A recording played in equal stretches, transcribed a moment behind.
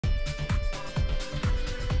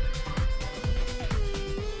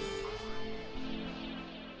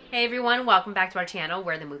Hey everyone, welcome back to our channel,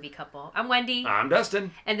 We're the Movie Couple. I'm Wendy. I'm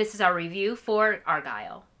Dustin. And this is our review for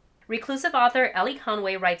Argylle. Reclusive author Ellie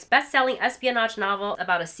Conway writes best-selling espionage novel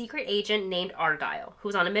about a secret agent named Argylle,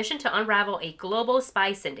 who's on a mission to unravel a global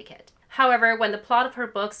spy syndicate. However, when the plot of her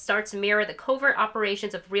book starts to mirror the covert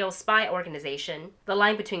operations of real spy organization, the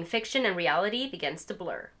line between fiction and reality begins to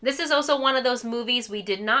blur. This is also one of those movies we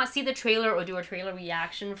did not see the trailer or do a trailer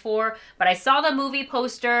reaction for, but I saw the movie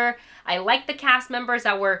poster, I liked the cast members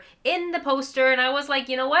that were in the poster, and I was like,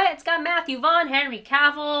 you know what? It's got Matthew Vaughn, Henry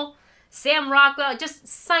Cavill, Sam Rockwell, just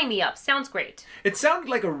sign me up. Sounds great. It sounded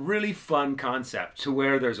like a really fun concept to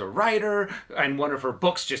where there's a writer and one of her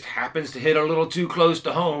books just happens to hit a little too close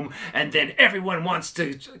to home and then everyone wants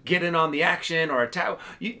to get in on the action or attack.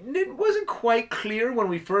 It wasn't quite clear when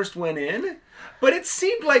we first went in, but it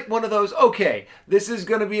seemed like one of those, okay, this is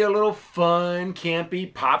going to be a little fun,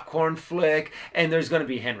 campy popcorn flick, and there's going to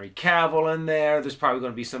be Henry Cavill in there. There's probably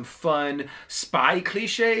going to be some fun spy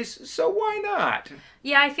cliches, so why not?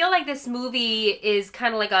 Yeah, I feel like this movie is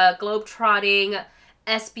kind of like a globe-trotting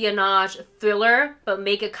espionage thriller, but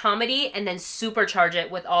make a comedy and then supercharge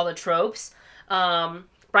it with all the tropes.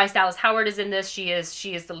 Bryce Dallas Howard is in this. She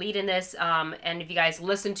is the lead in this. And if you guys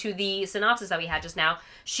listen to the synopsis that we had just now,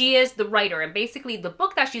 she is the writer. And basically the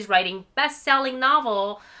book that she's writing, best-selling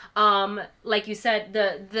novel, like you said,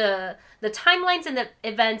 the timelines and the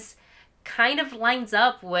events kind of lines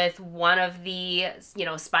up with one of the,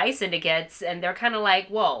 spy syndicates, and they're kind of like,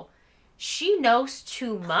 whoa, she knows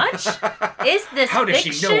too much? Is this How does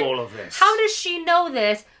fiction? she know all of this? How does she know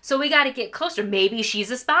this? So we got to get closer. Maybe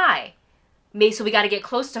she's a spy. So we got to get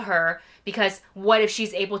close to her, because what if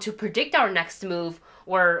she's able to predict our next move,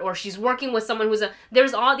 or she's working with someone who's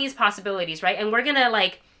there's all these possibilities, right? And we're going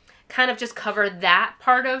to kind of just cover that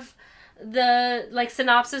part of the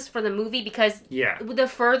synopsis for the movie, because the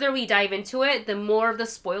further we dive into it, the more of the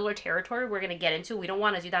spoiler territory we're going to get into. We don't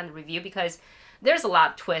want to do that in the review because there's a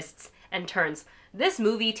lot of twists and turns. This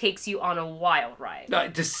movie takes you on a wild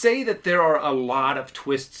ride. To say that there are a lot of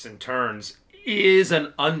twists and turns is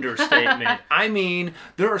an understatement. I mean,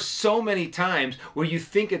 there are so many times where you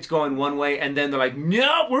think it's going one way and then they're like,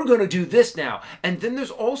 no, we're going to do this now. And then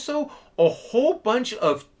there's also a whole bunch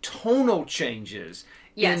of tonal changes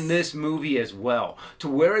in this movie as well, to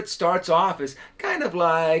where it starts off as kind of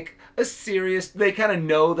like a serious, they kind of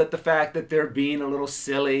know that the fact that they're being a little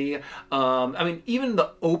silly. I mean, even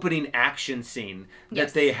the opening action scene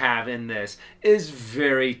that they have in this is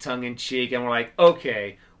very tongue-in-cheek, and we're like,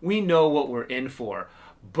 okay, we know what we're in for.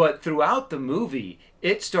 But throughout the movie,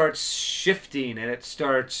 it starts shifting and it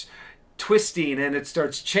starts twisting and it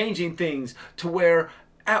starts changing things to where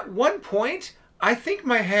at one point I think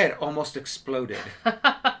my head almost exploded.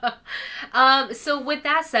 So with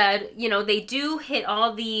that said, they do hit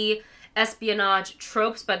all the espionage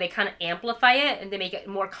tropes, but they kind of amplify it and they make it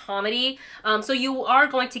more comedy. So you are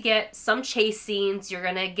going to get some chase scenes. You're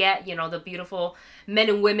going to get, the beautiful men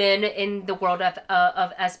and women in the world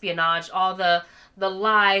of espionage, all the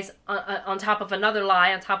lies on top of another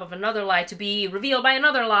lie, on top of another lie, to be revealed by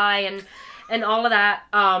another lie, and all of that.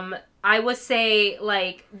 I would say,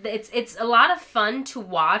 it's a lot of fun to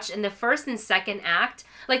watch. In the first and second act,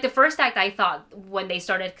 the first act, I thought when they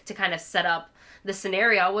started to kind of set up the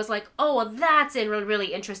scenario, I was like, oh, well, that's really,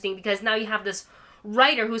 really interesting, because now you have this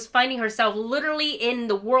writer who's finding herself literally in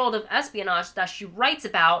the world of espionage that she writes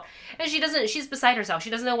about, and she's beside herself. She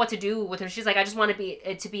doesn't know what to do with her. She's like, I just want to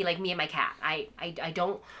be like me and my cat. I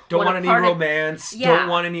don't want any romance, don't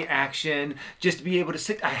want any action, just to be able to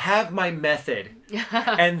sit. I have my method.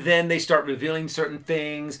 And then they start revealing certain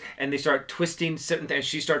things, and they start twisting certain things.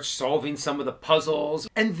 She starts solving some of the puzzles,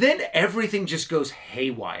 and then everything just goes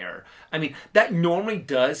haywire. I mean, that normally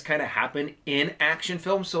does kind of happen in action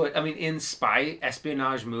films, so, I mean, in spy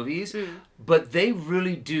espionage movies, but they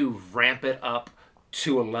really do ramp it up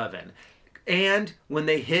to 11. And when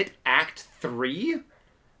they hit Act 3,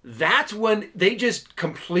 that's when they just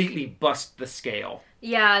completely bust the scale.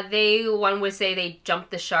 Yeah, one would say they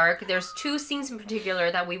jumped the shark. There's two scenes in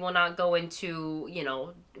particular that we will not go into,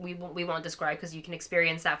 we won't describe, because you can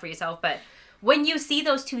experience that for yourself. But when you see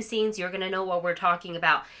those two scenes, you're going to know what we're talking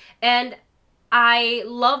about. And I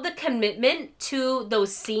love the commitment to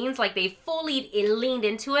those scenes. They fully leaned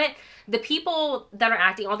into it. The people that are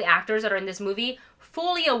acting, all the actors that are in this movie,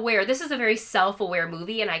 fully aware. This is a very self-aware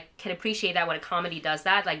movie, and I can appreciate that when a comedy does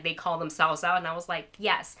that. They call themselves out, and I was like,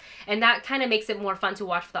 yes. And that kind of makes it more fun to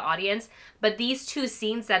watch for the audience. But these two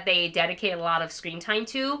scenes that they dedicate a lot of screen time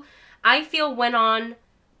to, I feel went on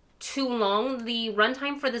too long. The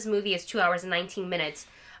runtime for this movie is 2 hours and 19 minutes.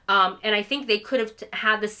 And I think they could have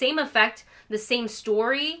had the same effect, the same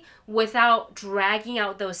story, without dragging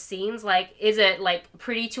out those scenes. Like, is it, like,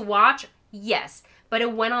 pretty to watch? Yes. But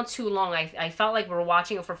it went on too long. I felt like we were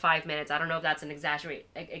watching it for 5 minutes. I don't know if that's an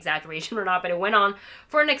exaggeration or not, but it went on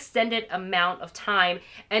for an extended amount of time.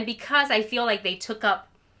 And because I feel like they took up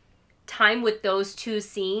time with those two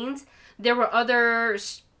scenes, there were other,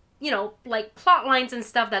 you know, like, plot lines and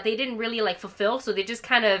stuff that they didn't really, like, fulfill. So they just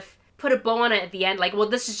kind of put a bow on it at the end. Like, well,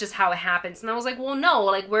 this is just how it happens. And I was like, well, no.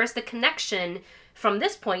 Like, where's the connection from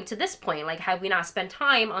this point to this point? Like, had we not spent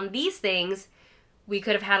time on these things, we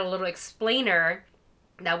could have had a little explainer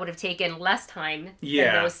that would have taken less time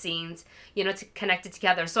than those scenes, you know, to connect it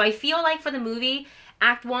together. So I feel like for the movie,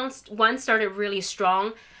 Act 1 started really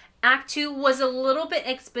strong. Act 2 was a little bit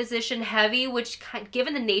exposition heavy, which,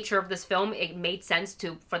 given the nature of this film, it made sense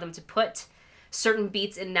for them to put certain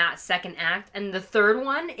beats in that second act. And the third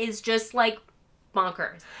one is just, like,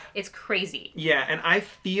 bonkers. It's crazy. Yeah, and I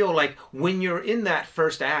feel like when you're in that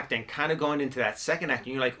first act and kind of going into that second act,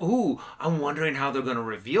 and you're like, ooh, I'm wondering how they're going to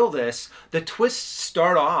reveal this, the twists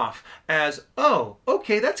start off as, oh,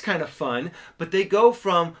 okay, that's kind of fun, but they go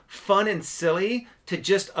from fun and silly to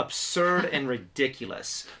just absurd and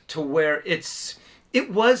ridiculous, to where it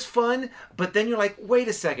was fun, but then you're like, wait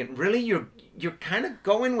a second, really? You're kind of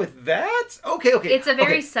going with that? Okay. It's a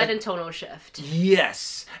very sudden tonal shift.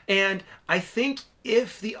 Yes. And I think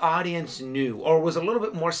if the audience knew, or was a little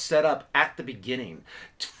bit more set up at the beginning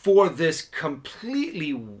for this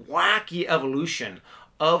completely wacky evolution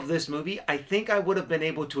of this movie, I think I would have been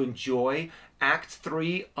able to enjoy Act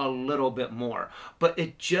 3 a little bit more. But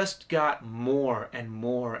it just got more and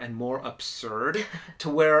more and more absurd to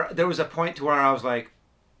where there was a point to where I was like,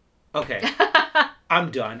 okay,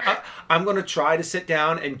 I'm done. I'm going to try to sit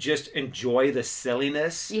down and just enjoy the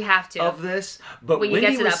silliness of this. But when you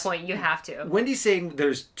get to that point, you have to. Wendy's saying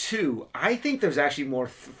there's 2. I think there's actually more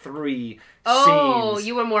 3 scenes. Oh,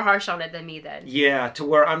 you were more harsh on it than me then. Yeah, to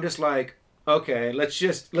where I'm just like, okay, let's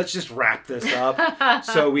just wrap this up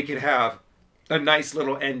so we can have a nice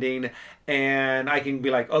little ending, and I can be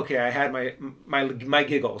like, okay, I had my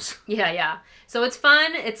giggles. Yeah. So it's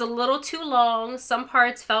fun. It's a little too long. Some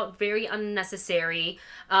parts felt very unnecessary.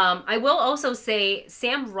 I will also say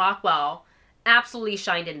Sam Rockwell absolutely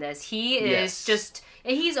shined in this. He is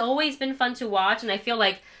he's always been fun to watch, and I feel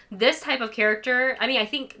like this type of character, I mean, I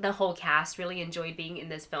think the whole cast really enjoyed being in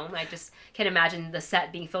this film. I just can imagine the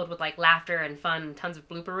set being filled with, like, laughter and fun and tons of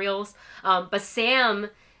blooper reels. But Sam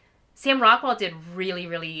Rockwell did really,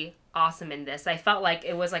 really awesome in this. I felt like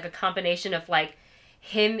it was like a combination of, like,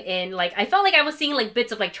 him in, like, I felt like I was seeing, like,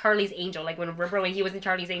 bits of, like, Charlie's Angel, like, remember when he was in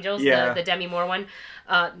Charlie's Angels, the Demi Moore one,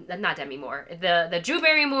 not Demi Moore, the Drew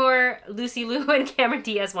Barrymore, Lucy Liu, and Cameron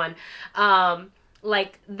Diaz one,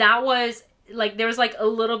 like, that was, like, there was, like, a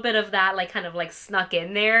little bit of that, like, kind of, like, snuck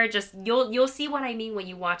in there. Just, you'll see what I mean when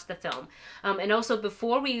you watch the film. And also,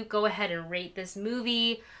 before we go ahead and rate this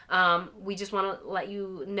movie, we just want to let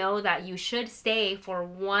you know that you should stay for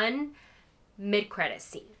one mid-credit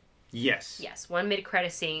scene. Yes, one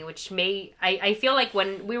mid-credit scene, which I feel like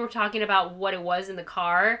when we were talking about what it was in the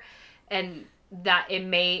car, and that it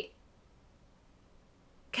may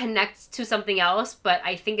connect to something else, but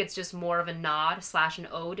I think it's just more of a nod / an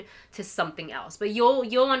ode to something else. But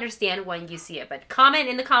you'll understand when you see it. But comment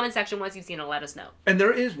in the comment section once you've seen it, let us know. And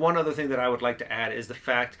there is one other thing that I would like to add, is the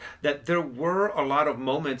fact that there were a lot of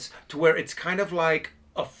moments to where it's kind of like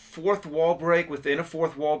a fourth wall break within a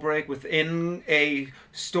fourth wall break within a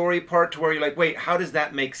story part, to where you're like, wait, how does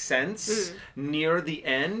that make sense near the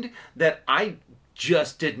end, that I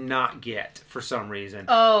just did not get for some reason.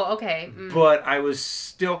 Oh, okay. But I was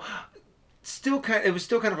still kind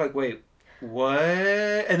of like, wait, what?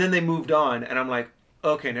 And then they moved on, and I'm like,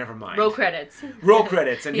 okay, never mind. Roll credits. Roll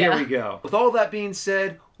credits, and here we go. With all that being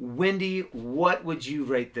said, Wendy, what would you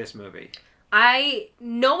rate this movie?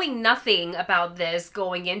 Knowing nothing about this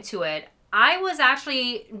going into it, I was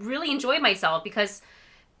actually really enjoying myself, because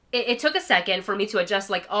it took a second for me to adjust.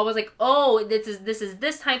 Like, I was like, oh, this is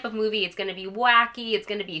this type of movie. It's going to be wacky. It's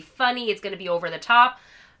going to be funny. It's going to be over the top.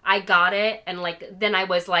 I got it. And, like, then I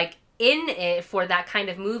was, like, in it for that kind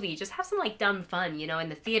of movie. Just have some, like, dumb fun, you know, in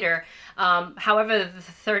the theater. However, the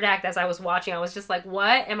third act, as I was watching, I was just like,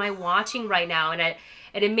 what am I watching right now? And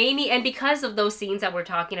it made me, and because of those scenes that we're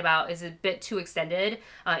talking about is a bit too extended,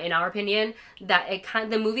 in our opinion, that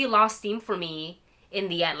the movie lost steam for me in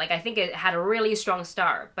the end. Like, I think it had a really strong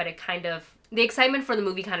start, but the excitement for the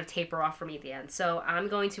movie kind of taper off for me at the end. So I'm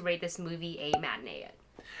going to rate this movie a matinee.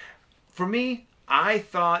 For me, I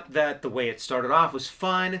thought that the way it started off was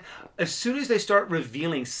fun. As soon as they start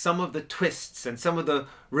revealing some of the twists and some of the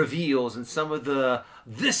reveals and some of the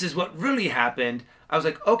this is what really happened, I was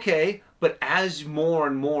like, okay. But as more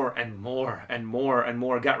and more and more and more and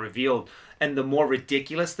more got revealed, and the more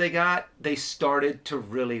ridiculous they got, they started to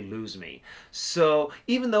really lose me. So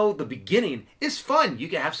even though the beginning is fun, you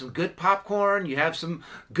can have some good popcorn, you have some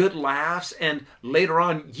good laughs, and later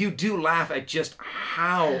on you do laugh at just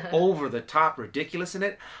how over the top ridiculous in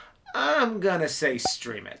it, I'm gonna say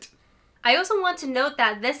stream it. I also want to note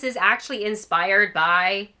that this is actually inspired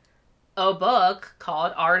by a book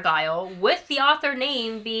called Argylle, with the author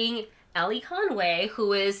name being Ellie Conway,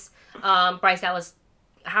 who is Bryce Dallas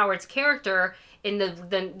Howard's character in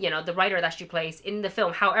the writer that she plays in the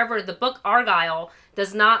film. However, the book Argylle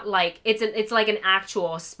does not it's like an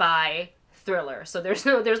actual spy thriller. So there's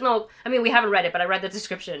no I mean, we haven't read it, but I read the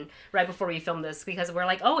description right before we filmed this because we're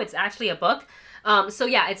like, oh, it's actually a book. So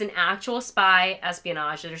yeah, it's an actual spy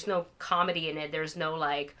espionage. There's no comedy in it. There's no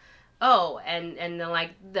like, oh, and then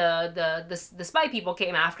like the spy people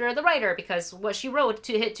came after the writer because what she wrote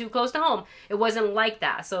to hit too close to home. It wasn't like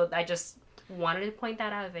that. So I just wanted to point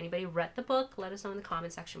that out. If anybody read the book, let us know in the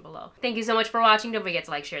comment section below. Thank you so much for watching. Don't forget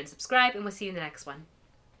to like, share, and subscribe, and we'll see you in the next one.